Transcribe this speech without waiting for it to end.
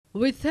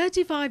With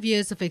 35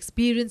 years of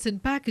experience in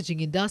packaging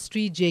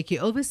industry, JK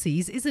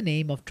Overseas is a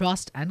name of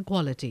trust and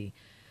quality.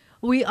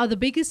 We are the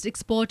biggest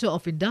exporter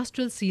of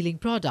industrial sealing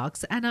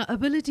products and our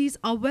abilities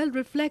are well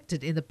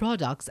reflected in the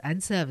products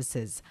and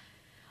services.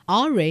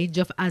 Our range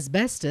of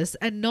asbestos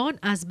and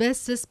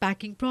non-asbestos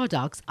packing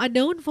products are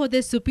known for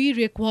their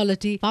superior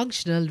quality,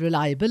 functional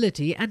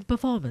reliability and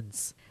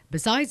performance.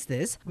 Besides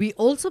this, we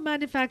also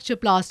manufacture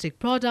plastic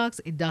products,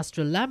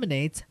 industrial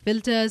laminates,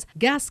 filters,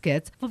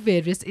 gaskets for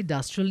various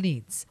industrial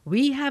needs.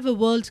 We have a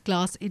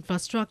world-class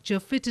infrastructure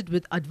fitted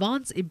with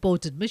advanced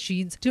imported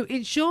machines to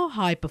ensure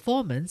high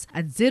performance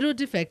and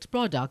zero-defect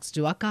products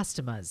to our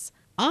customers.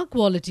 Our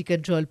quality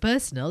control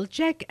personnel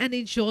check and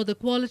ensure the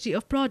quality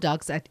of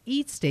products at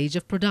each stage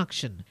of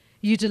production.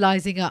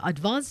 Utilizing our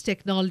advanced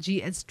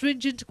technology and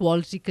stringent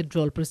quality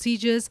control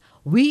procedures,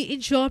 we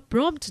ensure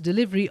prompt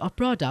delivery of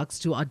products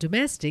to our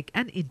domestic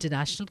and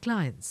international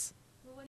clients.